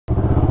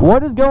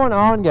What is going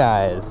on,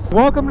 guys?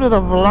 Welcome to the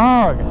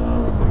vlog.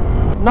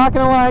 Not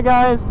gonna lie,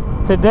 guys,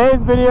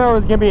 today's video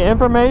is gonna be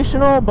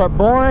informational but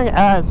boring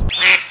as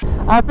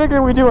I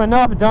figured we do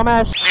enough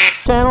dumbass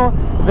channel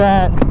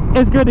that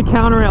it's good to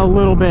counter it a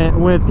little bit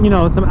with, you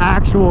know, some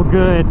actual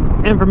good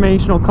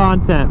informational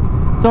content.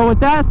 So with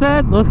that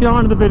said, let's get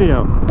on to the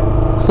video.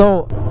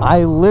 So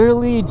I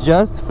literally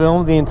just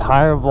filmed the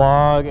entire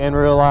vlog and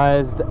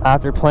realized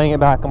after playing it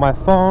back on my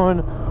phone,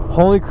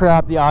 holy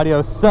crap, the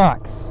audio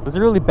sucks. It's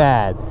really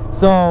bad.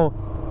 So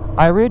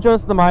I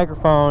readjusted the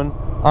microphone.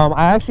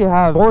 I actually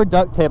have more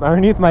duct tape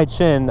underneath my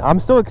chin. I'm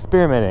still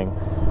experimenting.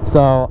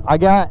 So I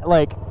got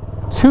like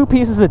 2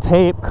 pieces of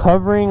tape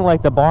covering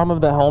like the bottom of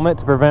the helmet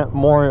to prevent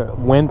more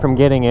wind from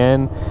getting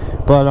in.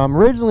 But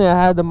originally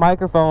I had the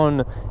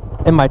microphone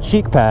in my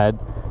cheek pad.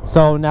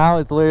 So now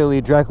it's literally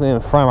directly in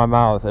front of my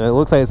mouth, and it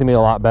looks like it's gonna be a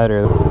lot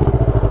better.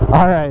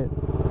 All right,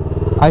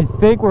 I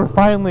think we're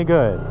finally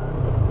good.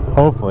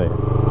 Hopefully,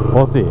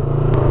 we'll see.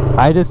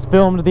 I just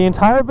filmed the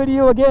entire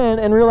video again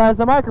and realized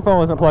the microphone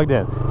wasn't plugged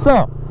in.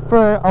 So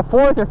for a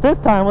 4th or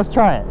 5th time, let's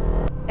try it.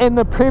 In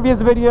the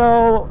previous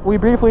video, we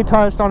briefly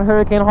touched on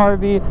Hurricane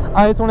Harvey.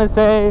 I just want to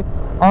say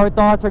our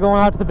thoughts are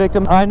going out to the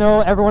victim. I know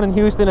everyone in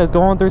Houston is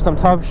going through some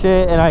tough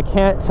shit, and I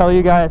can't tell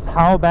you guys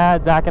how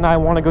bad Zach and I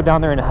want to go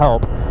down there and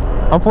help.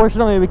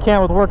 Unfortunately, we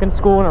can't with work and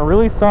school, and it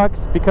really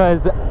sucks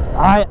because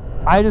I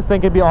just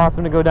think it'd be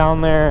awesome to go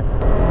down there.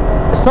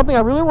 It's something I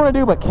really want to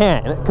do but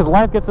can't because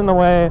life gets in the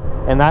way,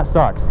 and that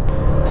sucks.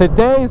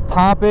 Today's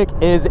topic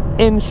is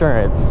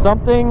insurance,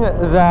 something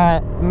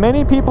that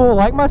many people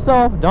like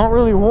myself don't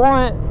really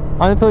want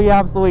until you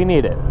absolutely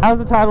need it. As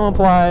the title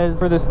implies,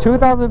 for this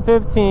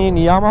 2015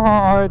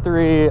 Yamaha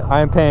R3,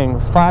 I'm paying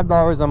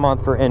 $5 a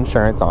month for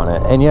insurance on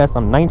it. And yes,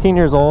 I'm 19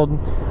 years old.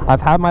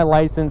 I've had my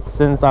license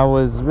since I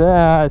was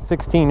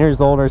 16 years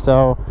old or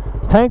so.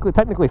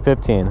 Technically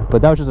 15,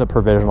 but that was just a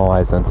provisional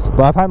license.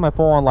 But I've had my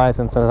full-on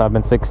license since I've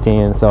been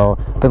 16, so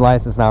I've been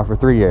licensed now for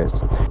 3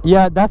 years.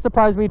 Yeah, that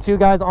surprised me too,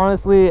 guys,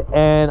 honestly,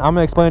 and I'm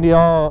gonna explain to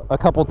y'all a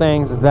couple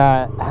things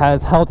that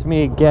has helped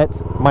me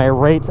get my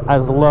rates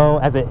as low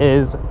as it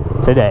is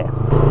today.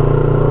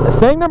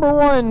 Thing number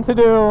 1 to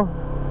do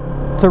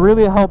to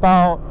really help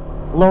out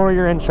lower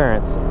your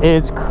insurance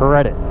is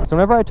credit. So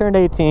whenever I turned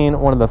 18,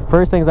 one of the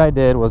first things I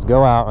did was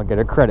go out and get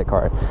a credit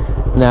card.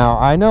 Now,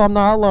 I know I'm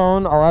not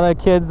alone. A lot of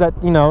kids that,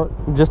 you know,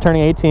 just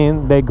turning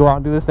 18, they go out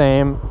and do the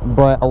same,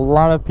 but a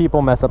lot of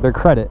people mess up their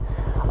credit.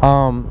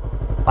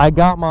 I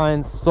got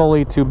mine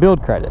solely to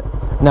build credit.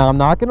 Now, I'm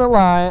not gonna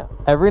lie,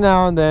 every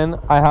now and then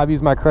I have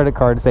used my credit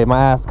card to save my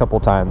ass a couple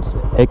times.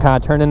 It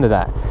kind of turned into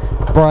that.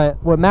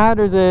 But what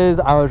matters is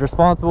I was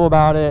responsible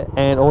about it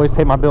and always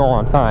paid my bill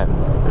on time.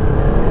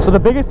 So the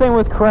biggest thing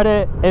with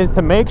credit is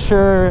to make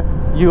sure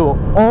you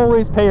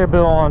always pay your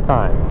bill on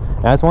time.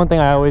 And that's one thing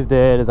I always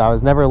did, is I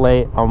was never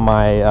late on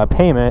my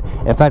payment.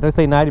 In fact, I'd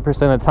say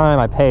 90% of the time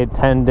I paid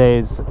 10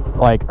 days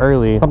like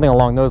early, something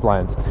along those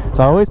lines.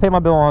 So I always pay my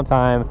bill on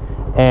time.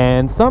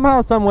 And somehow,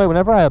 some way,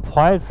 whenever I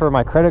applied for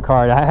my credit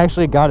card, I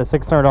actually got a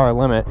 $600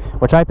 limit,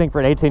 which I think for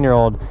an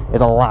 18-year-old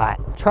is a lot.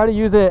 Try to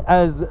use it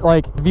as,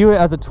 like, view it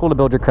as a tool to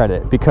build your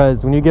credit,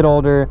 because when you get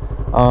older,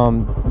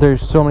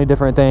 there's so many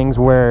different things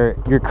where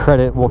your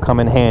credit will come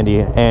in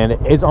handy. And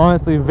it's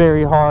honestly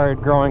very hard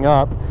growing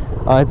up.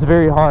 It's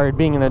very hard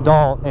being an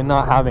adult and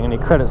not having any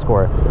credit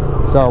score.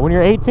 So when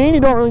you're 18, you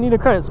don't really need a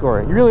credit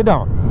score. You really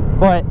don't.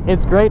 But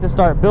it's great to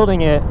start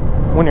building it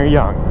when you're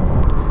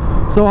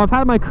young. So I've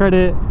had my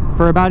credit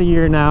for about a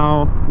year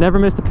now, never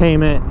missed a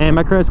payment, and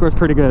my credit score is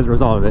pretty good as a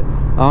result of it.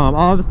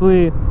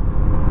 Obviously,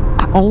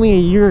 only a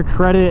year of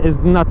credit is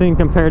nothing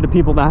compared to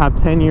people that have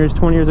 10 years,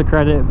 20 years of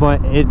credit,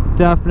 but it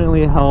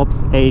definitely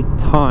helps a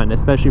ton,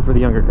 especially for the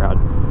younger crowd.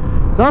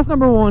 So that's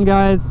number 1,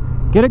 guys.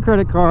 Get a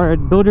credit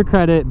card, build your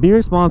credit, be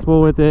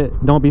responsible with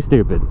it, don't be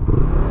stupid.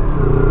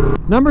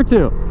 Number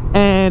 2,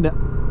 and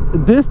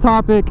this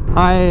topic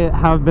I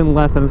have been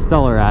less than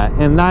stellar at,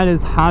 and that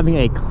is having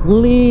a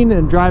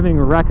clean driving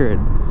record.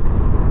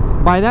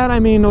 By that I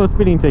mean no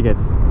speeding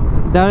tickets.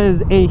 That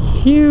is a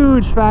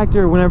huge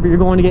factor whenever you're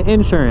going to get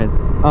insurance.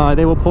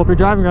 They will pull up your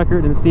driving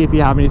record and see if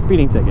you have any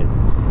speeding tickets.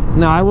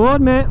 Now, I will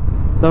admit,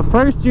 the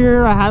first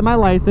year I had my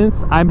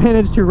license, I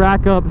managed to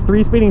rack up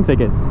 3 speeding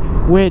tickets,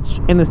 which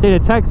in the state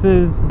of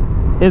Texas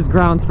is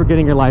grounds for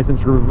getting your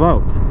license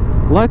revoked.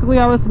 Luckily,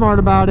 I was smart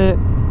about it,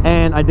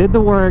 and I did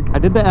the work, I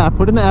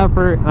put in the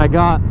effort, and I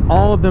got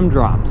all of them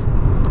dropped.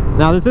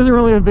 Now, this isn't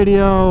really a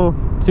video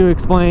to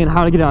explain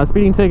how to get out a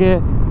speeding ticket,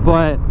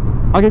 but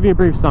I'll give you a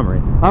brief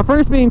summary.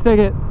 First speeding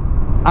ticket,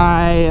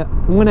 I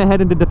went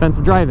ahead and did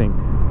defensive driving.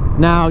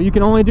 Now, you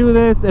can only do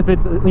this if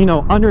it's, you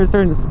know, under a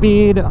certain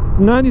speed.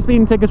 None of these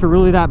speeding tickets were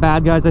really that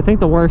bad, guys. I think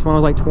the worst one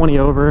was like 20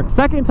 over.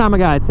 Second time I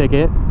got a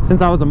ticket,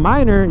 since I was a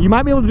minor, you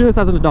might be able to do this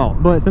as an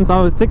adult, but since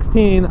I was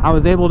 16, I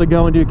was able to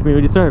go and do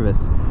community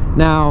service.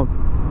 Now,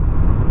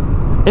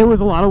 It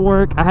was a lot of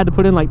work. I had to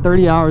put in like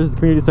 30 hours of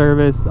community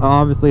service.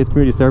 Obviously, it's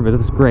community service.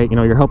 It's great. You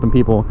know, you're helping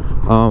people.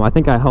 I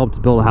think I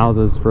helped build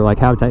houses for like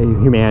Habitat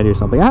Humanity or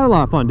something. I had a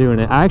lot of fun doing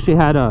it. I actually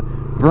had a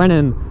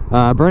Brennan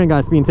got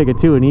a speeding ticket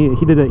too, and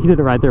he did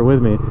it right there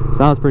with me. So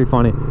that was pretty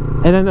funny.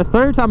 And then the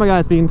third time I got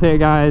a speeding ticket,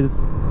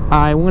 guys,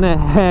 I went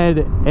ahead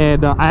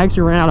and I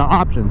actually ran out of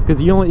options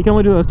because you can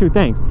only do those two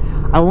things.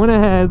 I went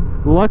ahead.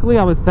 Luckily,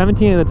 I was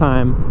 17 at the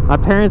time. My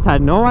parents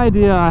had no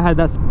idea I had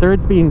that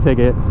third speeding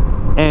ticket.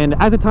 And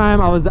at the time,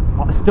 I was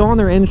still on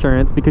their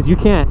insurance because you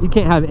can't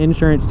have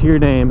insurance to your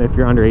name if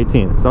you're under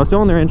 18. So I was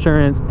still on their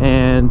insurance,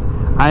 and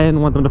I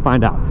didn't want them to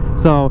find out.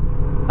 So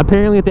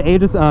apparently, at the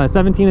age of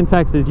 17 in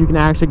Texas, you can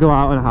actually go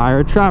out and hire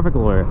a traffic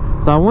lawyer.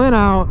 So I went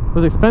out. It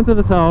was expensive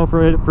as hell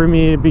for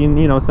me being,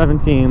 you know,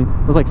 17.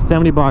 It was like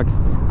 70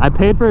 bucks. I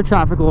paid for a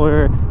traffic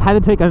lawyer. Had to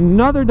take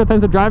another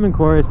defensive driving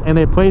course, and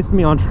they placed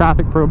me on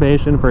traffic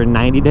probation for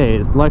 90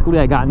 days. Luckily,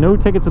 I got no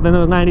tickets within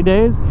those 90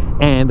 days,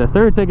 and the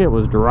third ticket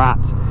was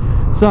dropped.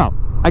 So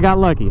I got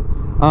lucky.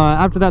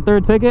 After that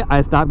third ticket,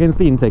 I stopped getting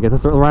speeding tickets.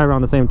 That's right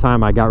around the same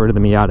time I got rid of the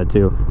Miata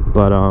too.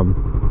 But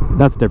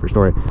that's a different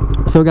story.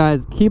 So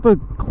guys, keep a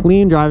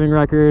clean driving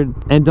record,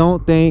 and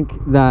don't think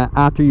that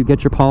after you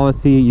get your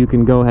policy you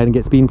can go ahead and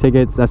get speeding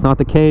tickets. That's not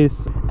the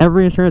case.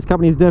 Every insurance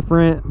company is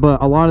different,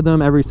 but a lot of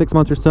them, every 6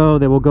 months or so,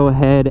 they will go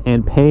ahead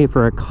and pay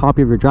for a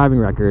copy of your driving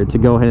record to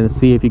go ahead and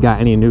see if you got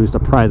any new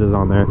surprises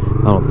on there. I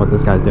don't know what the fuck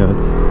this guy's doing.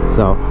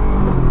 So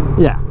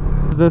yeah.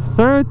 The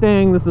third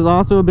thing, this is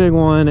also a big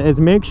one,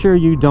 is make sure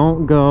you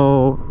don't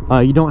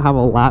have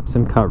a lapse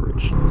in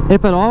coverage.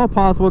 If at all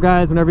possible,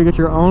 guys, whenever you get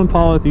your own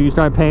policy, you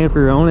start paying for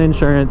your own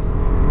insurance,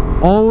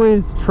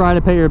 always try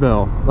to pay your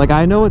bill. Like,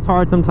 I know it's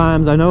hard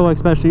sometimes. I know,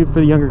 especially for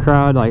the younger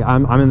crowd, like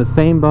I'm in the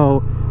same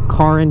boat.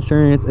 Car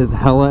insurance is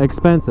hella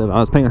expensive. I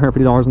was paying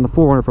 $150 on the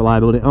 400 for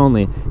liability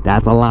only.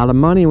 That's a lot of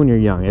money when you're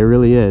young. It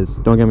really is.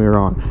 Don't get me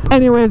wrong.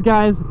 Anyways,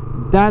 guys,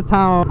 that's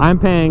how I'm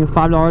paying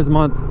 $5 a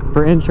month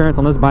for insurance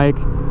on this bike.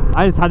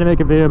 I just had to make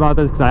a video about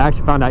this because I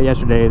actually found out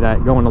yesterday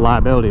that going to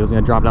liability was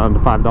going to drop down to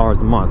 $5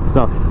 a month.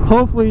 So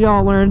hopefully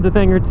y'all learned a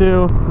thing or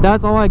two.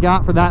 That's all I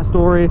got for that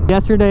story.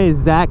 Yesterday,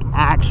 Zach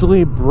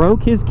actually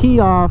broke his key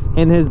off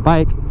in his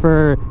bike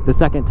for the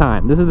second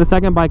time. This is the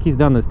second bike he's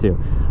done this to,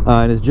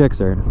 in his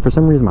Gixxer. For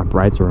some reason, my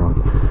brights are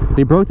on.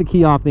 He broke the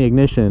key off the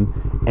ignition,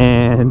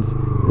 and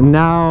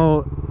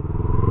now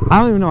I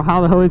don't even know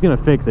how the hell he's going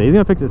to fix it. He's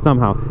going to fix it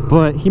somehow.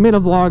 But he made a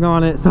vlog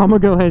on it, so I'm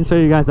going to go ahead and show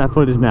you guys that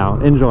footage now.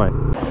 Enjoy.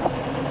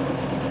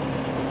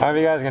 I don't know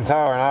if you guys can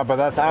tell or not, but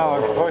that's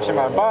Alex pushing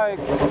my bike.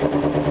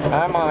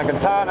 I'm on a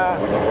Katana,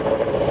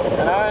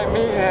 and I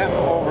meet him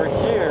over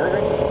here.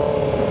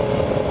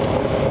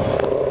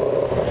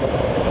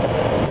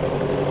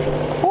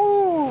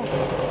 Woo!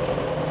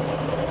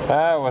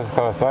 That was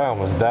close. I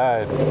almost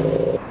died.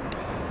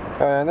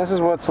 And this is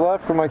what's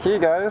left for my key,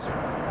 guys.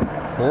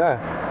 Yeah.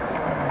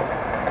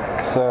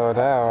 So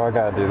now I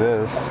gotta do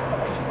this.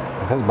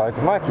 His bike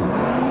is my key.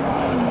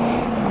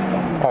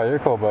 Oh, you're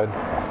cool, bud.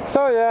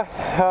 So yeah,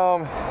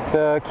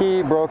 the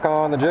key broke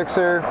on the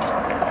Gixxer,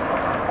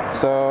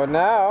 so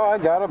now I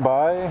gotta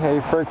buy a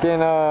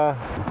freaking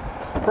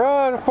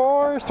run,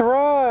 Forrest,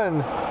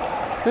 run!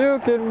 You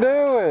can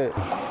do it!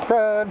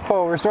 Run,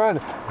 Forrest, run!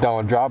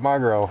 Don't drop my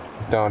girl.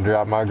 Don't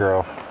drop my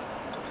girl.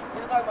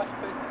 What's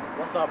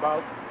up,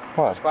 bro?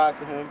 What? Subscribe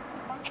to him.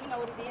 You know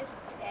what it is?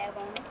 Dab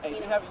on it. Hey,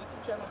 you have a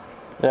YouTube channel?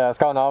 Yeah, it's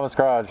called Novice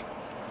Garage.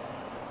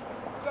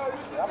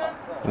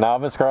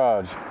 Novice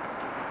Garage. You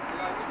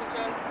got a YouTube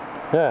channel?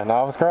 Yeah,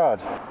 Novice Garage.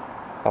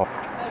 Oh.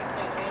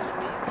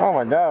 Oh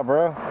my god,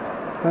 bro.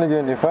 Let me get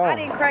a new phone. I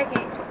didn't crack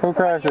it. Who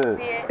cracked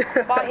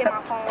it? Bought him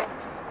my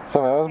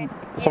phone.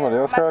 Somebody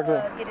else cracked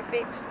it? Get it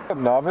fixed.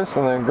 Novice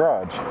and then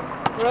Garage.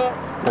 Right.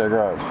 Yeah,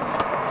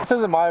 Garage. This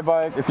isn't my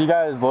bike. If you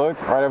guys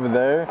look right over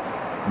there,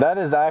 that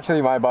is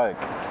actually my bike.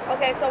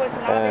 Okay, so it's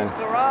Novice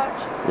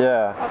Garage?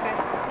 Yeah. Okay.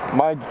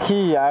 My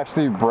key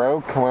actually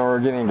broke when we were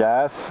getting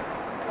gas,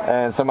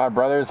 and so my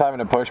brother's having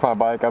to push my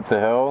bike up the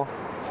hill.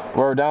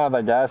 We were down at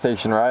that gas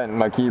station, right, and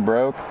my key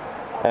broke,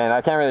 and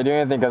I can't really do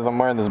anything because I'm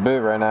wearing this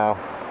boot right now,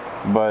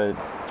 but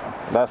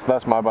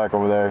that's my bike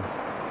over there.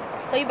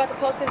 So you about to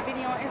post this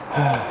video on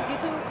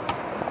YouTube?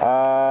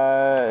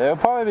 It'll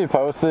probably be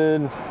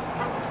posted,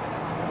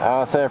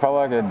 I'll say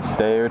probably like a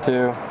day or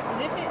two.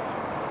 Is this it?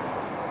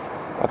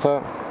 What's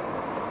up?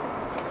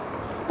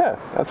 Yeah,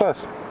 that's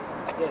us.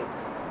 Yeah.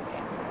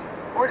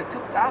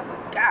 42,000?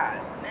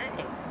 God, man.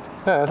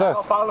 Yeah, that's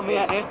us. Follow me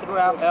on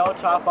Instagram,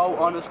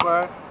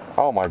 LChapo_.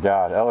 Oh my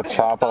god, El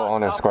Chapo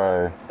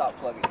 _. Stop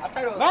plugging. I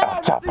tried to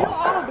El Chapo. You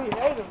all be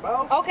hating,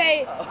 bro.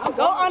 Okay,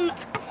 go on.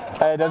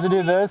 Hey, does he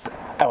do this?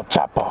 El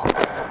Chapo.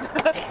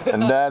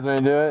 And Dad's when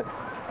you do it?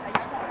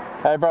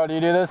 Hey bro, do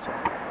you do this?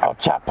 El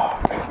Chapo.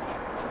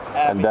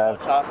 Add me, Dad.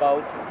 El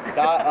Chapo.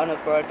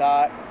 _.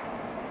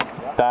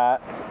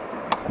 Dot.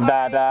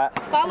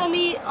 Dot. Follow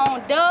me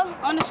on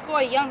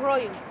 _Young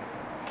Royal.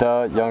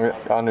 I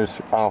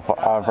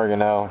don't freaking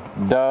know.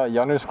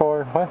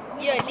 Underscore? What?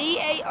 Yeah,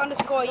 DA_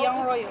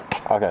 Young Royal.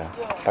 Okay.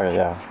 Okay,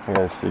 yeah.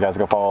 You guys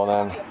go follow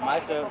them.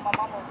 Myself,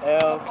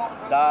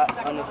 L._Chapo__.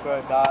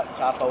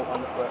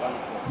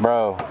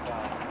 Bro,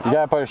 you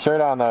gotta put a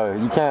shirt on though.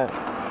 You can't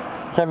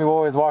be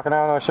always walking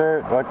around with a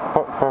shirt. Like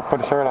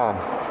put a shirt on.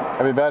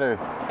 It'd be better.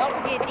 Don't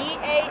forget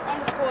DA_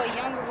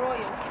 Young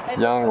Royal.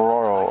 Young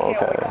Royal,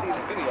 okay.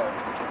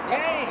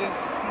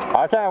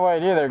 I can't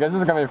wait either, because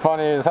this is gonna be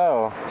funny as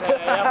hell.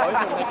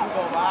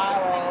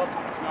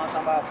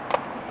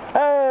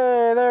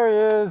 Hey, there he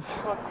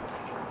is.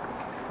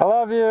 I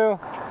love you.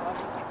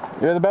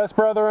 You're the best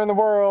brother in the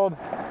world.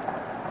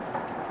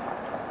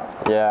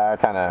 Yeah, I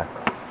kinda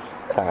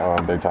owe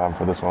him big time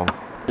for this one.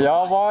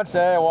 Y'all watch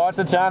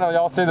the channel,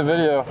 y'all see the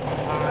video.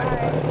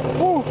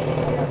 Woo.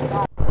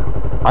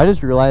 I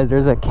just realized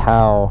there's a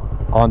cow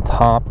on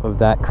top of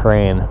that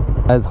crane.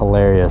 That is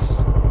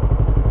hilarious.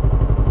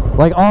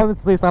 Like,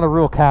 obviously it's not a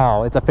real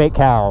cow, it's a fake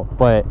cow,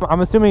 but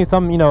I'm assuming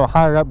some, you know,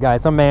 higher up guy,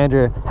 some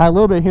manager had a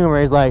little bit of humor.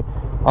 He's like,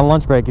 on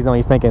lunch break, he's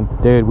thinking,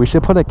 dude, we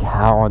should put a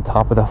cow on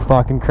top of the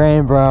fucking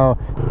crane, bro.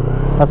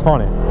 That's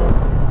funny.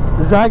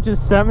 Zach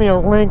just sent me a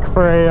link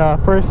for a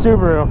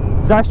Subaru.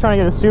 Zach's trying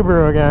to get a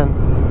Subaru again.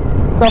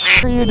 What the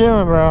f are you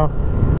doing, bro?